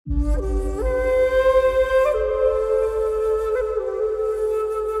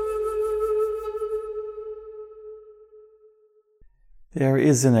There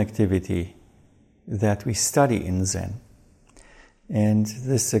is an activity that we study in Zen, and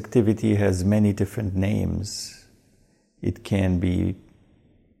this activity has many different names. It can be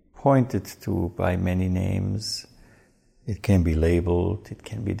pointed to by many names. It can be labeled. It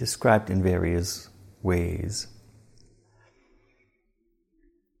can be described in various ways.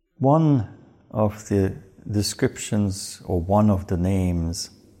 One of the descriptions, or one of the names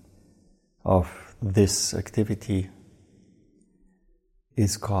of this activity,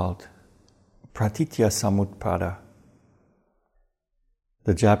 is called Pratitya Samutpada.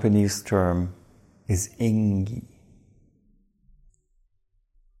 The Japanese term is Engi.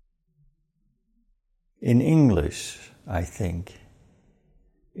 In English, I think,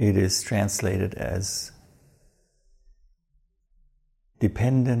 it is translated as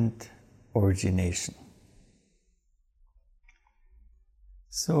dependent origination.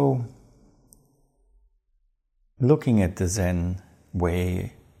 So, looking at the Zen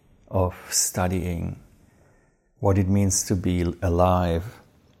way of studying what it means to be alive,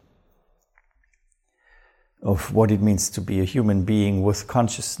 of what it means to be a human being with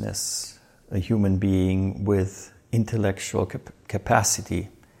consciousness, a human being with intellectual capacity,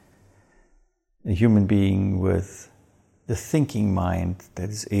 a human being with the thinking mind that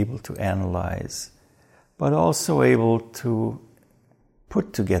is able to analyze, but also able to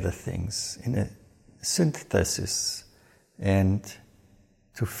put together things in a synthesis and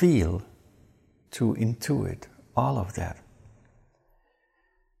to feel, to intuit, all of that.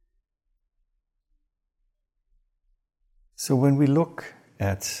 So when we look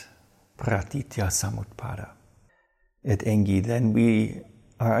at Pratitya Samutpada, at Engi, then we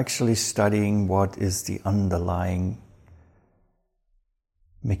are actually studying what is the underlying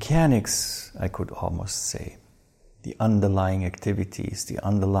mechanics, I could almost say, the underlying activities, the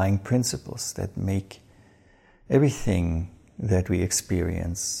underlying principles that make everything that we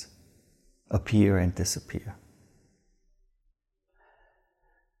experience appear and disappear.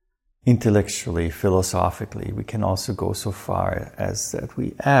 Intellectually, philosophically, we can also go so far as that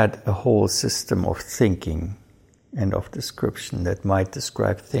we add a whole system of thinking and of description that might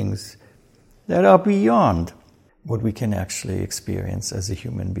describe things that are beyond what we can actually experience as a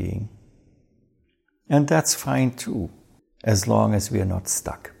human being. And that's fine too, as long as we are not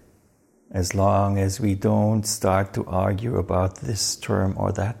stuck. As long as we don't start to argue about this term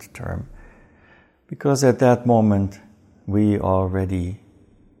or that term. Because at that moment, we already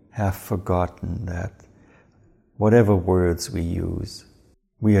have forgotten that whatever words we use,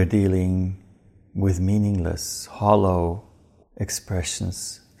 we are dealing with meaningless, hollow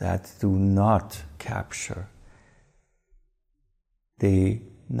expressions that do not capture. They,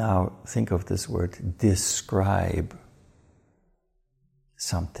 now think of this word, describe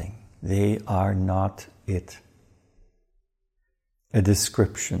something. They are not it. A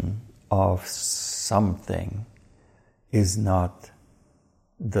description of something is not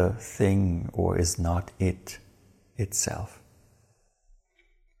the thing or is not it itself.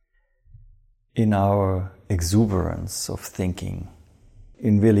 In our exuberance of thinking,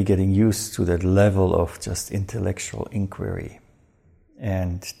 in really getting used to that level of just intellectual inquiry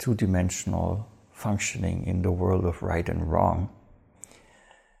and two-dimensional functioning in the world of right and wrong,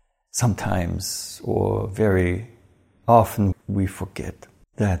 sometimes, or very often, we forget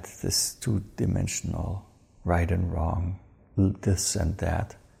that this two-dimensional right and wrong, this and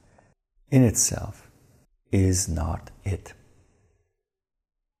that, in itself is not it.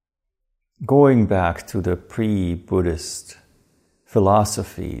 Going back to the pre-Buddhist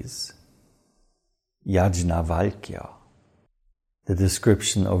philosophies, Yajnavalkya, the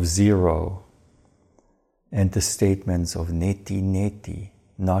description of zero, and the statements of neti neti,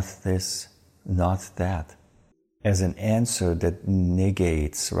 not this, not that, as an answer that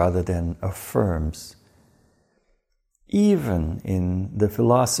negates rather than affirms. Even in the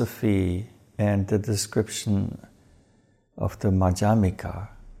philosophy and the description of the Madhyamika,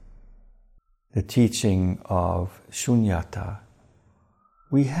 the teaching of Shunyata,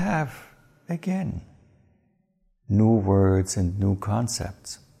 we have, again, new words and new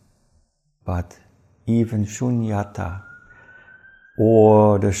concepts. But even Shunyata,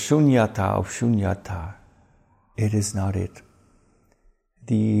 or the Shunyata of Shunyata, it is not it.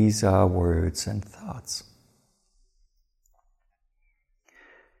 These are words and thoughts.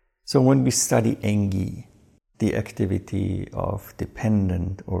 So when we study Engi, the activity of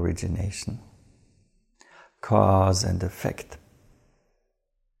dependent origination, cause and effect,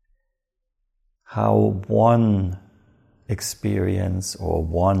 how one experience or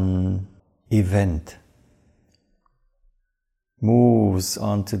one event moves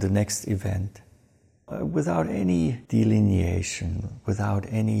on to the next event without any delineation, without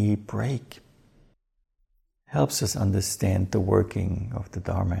any break, helps us understand the working of the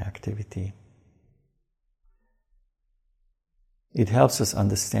Dharma activity. It helps us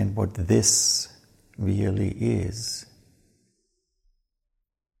understand what this really is.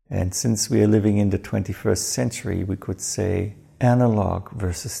 And since we are living in the 21st century, we could say analog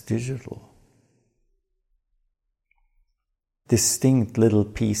versus digital. Distinct little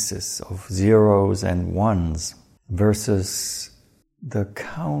pieces of zeros and ones versus the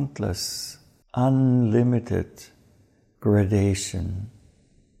countless, unlimited gradation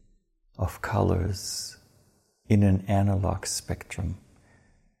of colors in an analog spectrum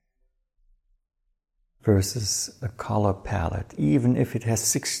versus a color palette. Even if it has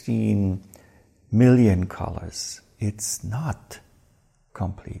 16 million colors, it's not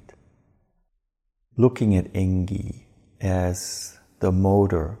complete. Looking at Engi as the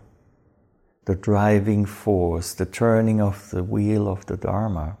motor, the driving force, the turning of the wheel of the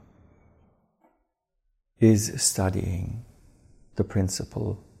Dharma, is studying the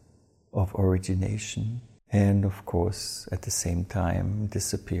principle of origination and, of course, at the same time,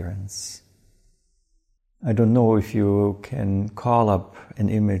 disappearance. I don't know if you can call up an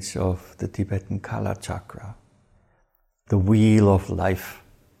image of the Tibetan Kala Chakra, the wheel of life,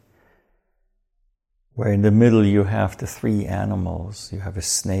 where in the middle you have the three animals. You have a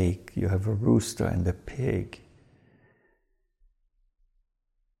snake, you have a rooster and a pig,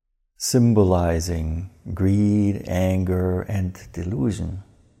 symbolizing greed, anger, and delusion,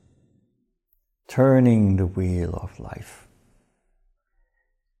 turning the wheel of life.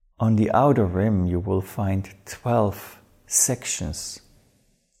 On the outer rim you will find 12 sections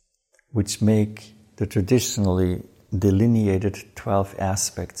which make the traditionally delineated 12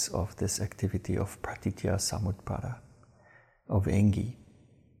 aspects of this activity of pratitya samutpada, of Engi.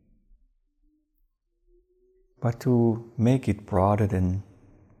 But to make it broader than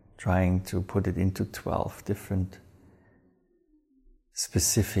trying to put it into 12 different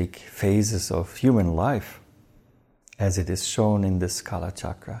specific phases of human life, as it is shown in this Kala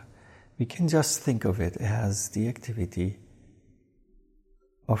Chakra, we can just think of it as the activity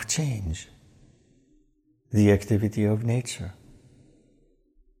of change, the activity of nature,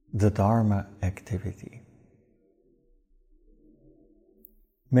 the Dharma activity.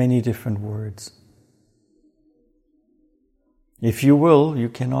 Many different words. If you will, you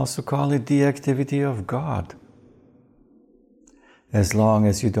can also call it the activity of God, as long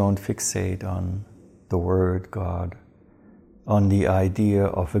as you don't fixate on the word God, on the idea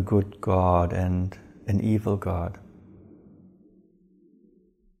of a good God and an evil God.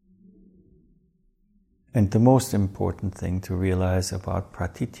 And the most important thing to realize about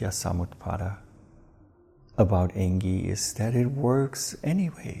pratitya samutpada, about Engi, is that it works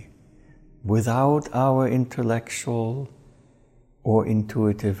anyway, without our intellectual or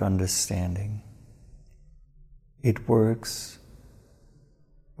intuitive understanding. It works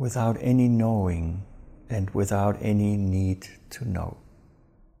without any knowing and without any need to know.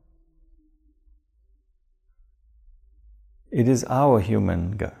 It is our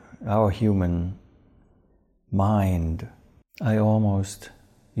human mind. I almost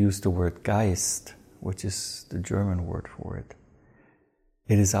use the word Geist, which is the German word for it.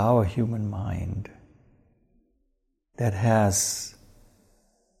 It is our human mind that has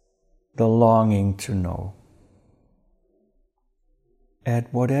the longing to know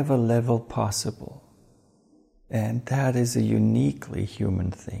at whatever level possible. And that is a uniquely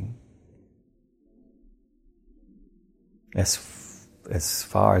human thing. As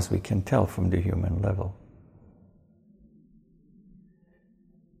far as we can tell from the human level.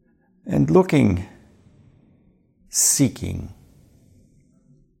 And looking, seeking,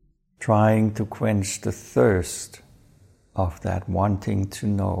 trying to quench the thirst of that wanting to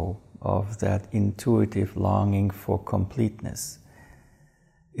know, of that intuitive longing for completeness,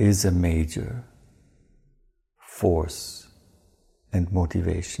 is a major force and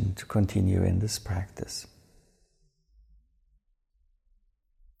motivation to continue in this practice.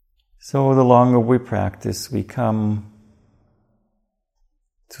 So the longer we practice, we come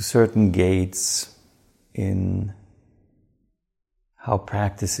to certain gates in how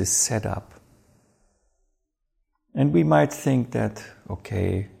practice is set up. And we might think that,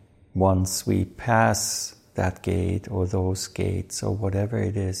 okay, once we pass that gate or those gates or whatever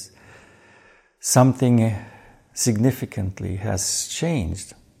it is, something significantly has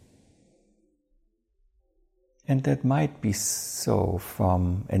changed. And that might be so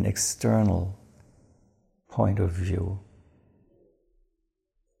from an external point of view.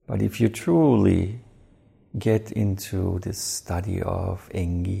 But if you truly get into this study of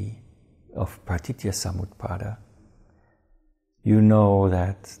Engi, of Pratitya Samutpada, you know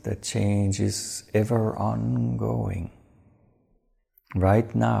that the change is ever ongoing.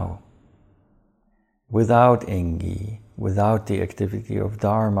 Right now, without Engi, without the activity of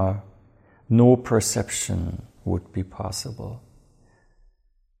Dharma, no perception would be possible.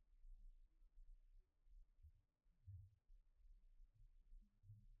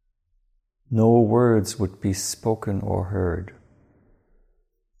 No words would be spoken or heard.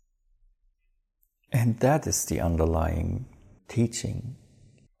 And that is the underlying teaching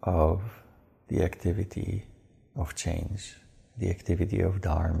of the activity of change, the activity of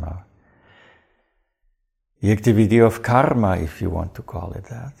Dharma, the activity of karma, if you want to call it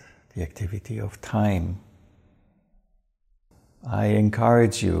that, the activity of time. I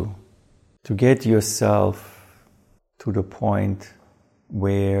encourage you to get yourself to the point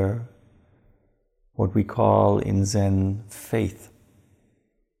where what we call in Zen faith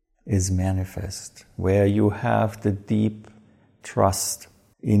is manifest, where you have the deep trust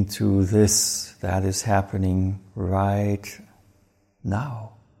into this that is happening right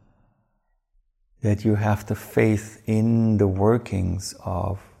now. That you have the faith in the workings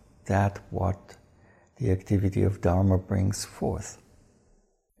of that what the activity of Dharma brings forth.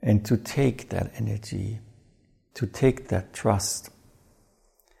 And to take that energy, to take that trust,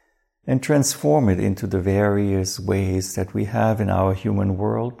 and transform it into the various ways that we have in our human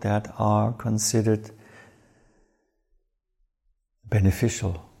world that are considered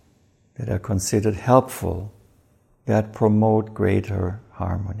beneficial, that are considered helpful, that promote greater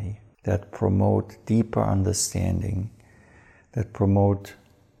harmony, that promote deeper understanding, that promote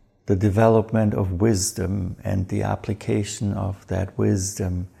the development of wisdom and the application of that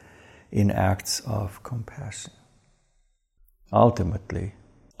wisdom in acts of compassion. Ultimately,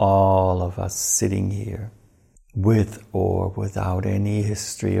 all of us sitting here, with or without any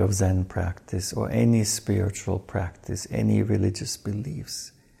history of Zen practice or any spiritual practice, any religious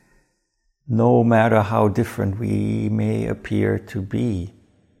beliefs, no matter how different we may appear to be,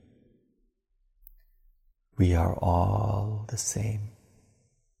 we are all the same.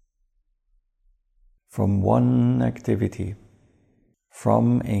 From one activity,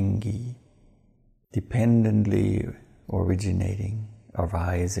 from Engi, dependently originating,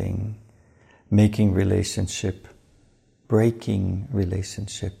 arising, making relationship, breaking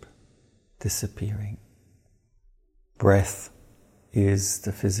relationship, disappearing. Breath is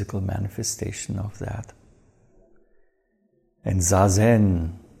the physical manifestation of that. And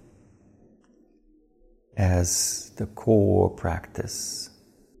Zazen, as the core practice,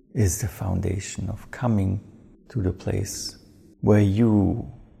 is the foundation of coming to the place where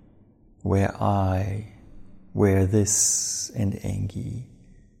you, where I, where this and Engi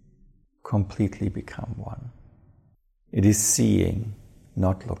completely become one. It is seeing,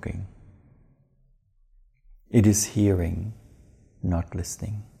 not looking. It is hearing, not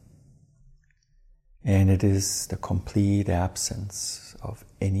listening. And it is the complete absence of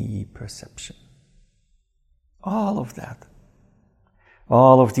any perception. All of that.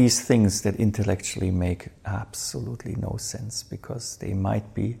 All of these things that intellectually make absolutely no sense because they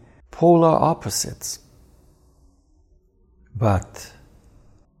might be polar opposites. But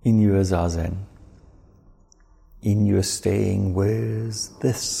in your Zazen, in your staying with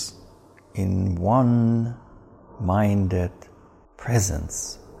this, in one-minded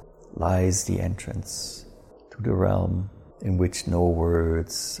presence, lies the entrance to the realm in which no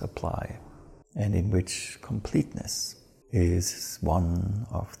words apply and in which completeness is one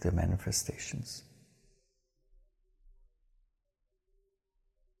of the manifestations.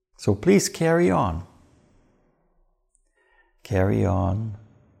 So please carry on. Carry on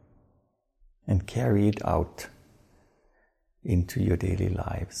and carry it out into your daily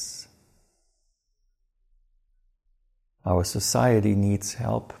lives. Our society needs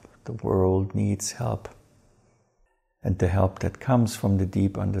help, the world needs help, and the help that comes from the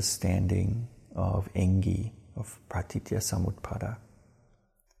deep understanding of Engi, of Pratitya Samutpada,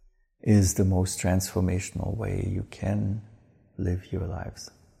 is the most transformational way you can live your lives.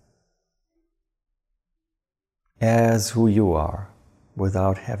 As who you are,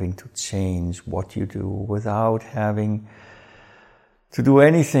 without having to change what you do, without having to do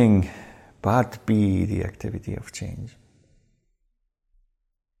anything but be the activity of change.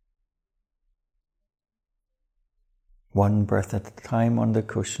 One breath at a time on the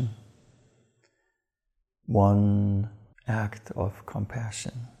cushion, one act of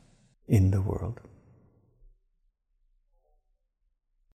compassion in the world.